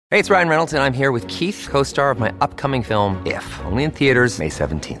Hey, it's Ryan Reynolds, and I'm here with Keith, co-star of my upcoming film, If, only in theaters May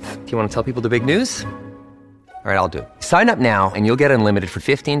 17th. Do you want to tell people the big news? All right, I'll do it. Sign up now and you'll get unlimited for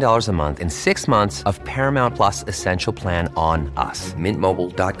 $15 a month and 6 months of Paramount Plus Essential Plan on us.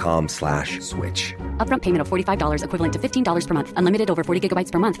 MintMobile.com/switch. Upfront payment of $45 equivalent to $15 per month. Unlimited over 40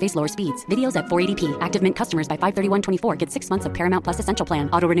 gigabytes per month. Face lower speeds. Videos at 480p. Active Mint customers by 531.24 get 6 months of Paramount Plus Essential Plan.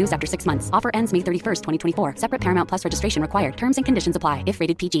 Auto renews after 6 months. Offer ends May 31st, 2024. Separate Paramount Plus registration required. Terms and conditions apply if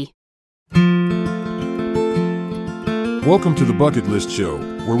rated PG. Welcome to the Bucket List Show,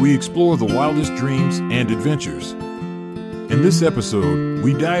 where we explore the wildest dreams and adventures. In this episode,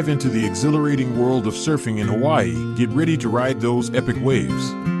 we dive into the exhilarating world of surfing in Hawaii. Get ready to ride those epic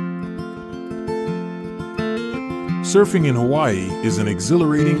waves. Surfing in Hawaii is an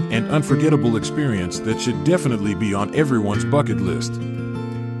exhilarating and unforgettable experience that should definitely be on everyone's bucket list.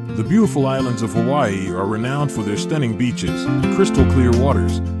 The beautiful islands of Hawaii are renowned for their stunning beaches, crystal clear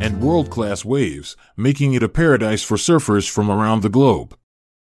waters, and world-class waves, making it a paradise for surfers from around the globe.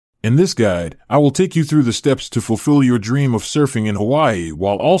 In this guide, I will take you through the steps to fulfill your dream of surfing in Hawaii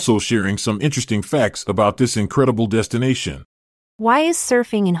while also sharing some interesting facts about this incredible destination. Why is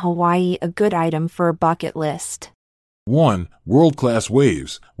surfing in Hawaii a good item for a bucket list? 1. World-class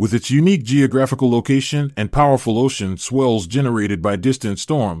waves. With its unique geographical location and powerful ocean swells generated by distant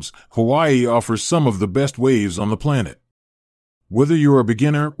storms, Hawaii offers some of the best waves on the planet. Whether you're a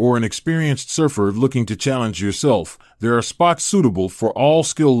beginner or an experienced surfer looking to challenge yourself, there are spots suitable for all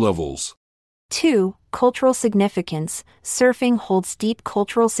skill levels. 2. Cultural significance. Surfing holds deep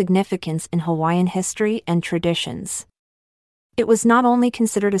cultural significance in Hawaiian history and traditions. It was not only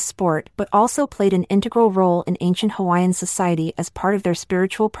considered a sport but also played an integral role in ancient Hawaiian society as part of their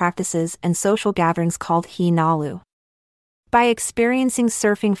spiritual practices and social gatherings called hinalu. By experiencing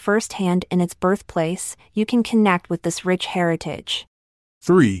surfing firsthand in its birthplace, you can connect with this rich heritage.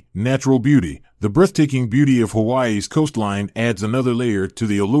 3. Natural beauty. The breathtaking beauty of Hawaii's coastline adds another layer to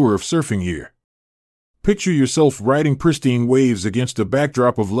the allure of surfing here. Picture yourself riding pristine waves against a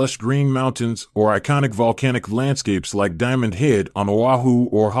backdrop of lush green mountains or iconic volcanic landscapes like Diamond Head on Oahu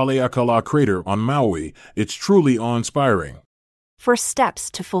or Haleakala Crater on Maui. It's truly awe-inspiring. 4 steps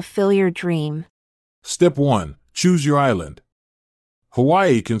to fulfill your dream. Step 1. Choose your island.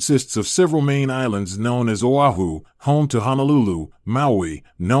 Hawaii consists of several main islands known as Oahu, home to Honolulu, Maui,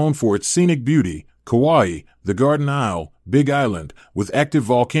 known for its scenic beauty, Kauai, the Garden Isle, Big Island, with active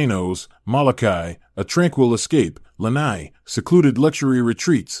volcanoes, Molokai, a tranquil escape, Lanai, secluded luxury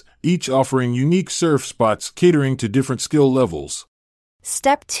retreats, each offering unique surf spots catering to different skill levels.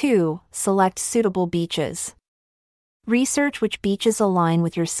 Step 2. Select suitable beaches. Research which beaches align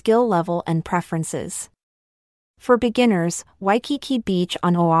with your skill level and preferences. For beginners, Waikiki Beach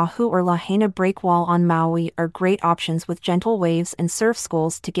on Oahu or Lahaina Breakwall on Maui are great options with gentle waves and surf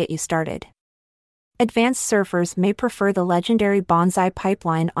schools to get you started. Advanced surfers may prefer the legendary Bonsai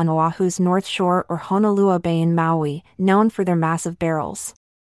Pipeline on Oahu's North Shore or Honolua Bay in Maui, known for their massive barrels.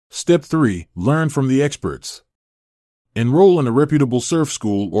 Step 3. Learn from the experts. Enroll in a reputable surf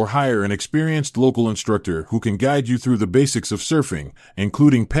school or hire an experienced local instructor who can guide you through the basics of surfing,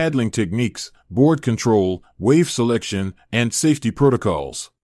 including paddling techniques, board control, wave selection, and safety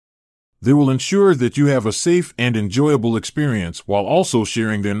protocols. They will ensure that you have a safe and enjoyable experience while also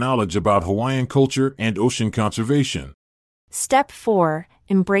sharing their knowledge about Hawaiian culture and ocean conservation. Step 4.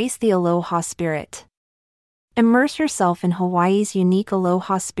 Embrace the aloha spirit. Immerse yourself in Hawaii's unique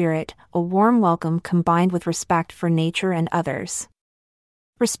aloha spirit, a warm welcome combined with respect for nature and others.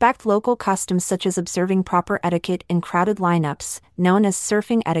 Respect local customs such as observing proper etiquette in crowded lineups, known as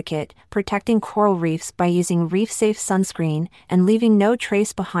surfing etiquette, protecting coral reefs by using reef-safe sunscreen, and leaving no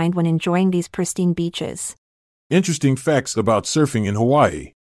trace behind when enjoying these pristine beaches. Interesting facts about surfing in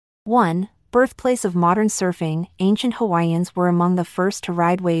Hawaii. 1. Birthplace of modern surfing, ancient Hawaiians were among the first to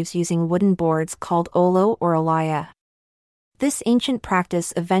ride waves using wooden boards called olo or alaya. This ancient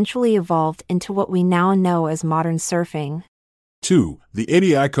practice eventually evolved into what we now know as modern surfing. 2. The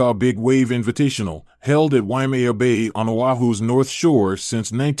Eddie Aikau Big Wave Invitational, held at Waimea Bay on Oahu's North Shore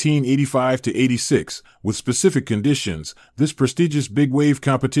since 1985 to 86, with specific conditions. This prestigious big wave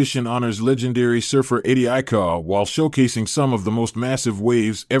competition honors legendary surfer Eddie Aikau while showcasing some of the most massive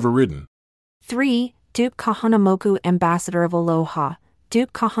waves ever ridden. 3. Duke Kahanamoku Ambassador of Aloha.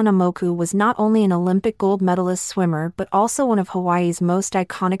 Duke Kahanamoku was not only an Olympic gold medalist swimmer but also one of Hawaii's most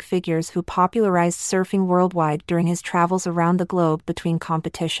iconic figures who popularized surfing worldwide during his travels around the globe between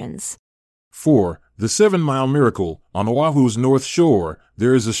competitions. 4. The 7 Mile Miracle. On Oahu's North Shore,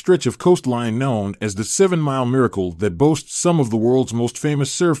 there is a stretch of coastline known as the 7 Mile Miracle that boasts some of the world's most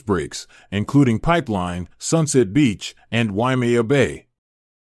famous surf breaks, including Pipeline, Sunset Beach, and Waimea Bay.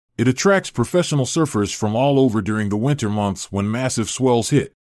 It attracts professional surfers from all over during the winter months when massive swells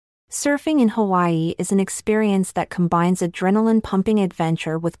hit. Surfing in Hawaii is an experience that combines adrenaline-pumping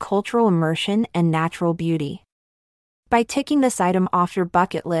adventure with cultural immersion and natural beauty. By ticking this item off your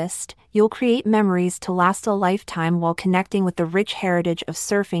bucket list, you'll create memories to last a lifetime while connecting with the rich heritage of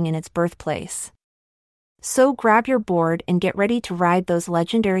surfing in its birthplace. So grab your board and get ready to ride those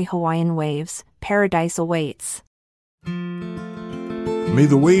legendary Hawaiian waves. Paradise awaits. May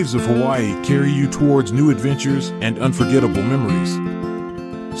the waves of Hawaii carry you towards new adventures and unforgettable memories.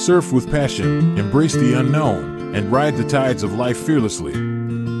 Surf with passion, embrace the unknown, and ride the tides of life fearlessly.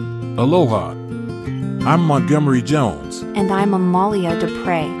 Aloha. I'm Montgomery Jones. And I'm Amalia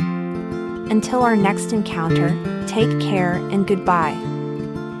Dupre. Until our next encounter, take care and goodbye.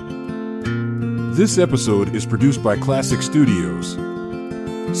 This episode is produced by Classic Studios.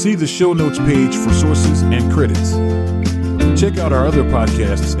 See the show notes page for sources and credits. Check out our other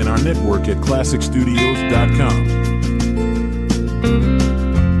podcasts in our network at classicstudios.com.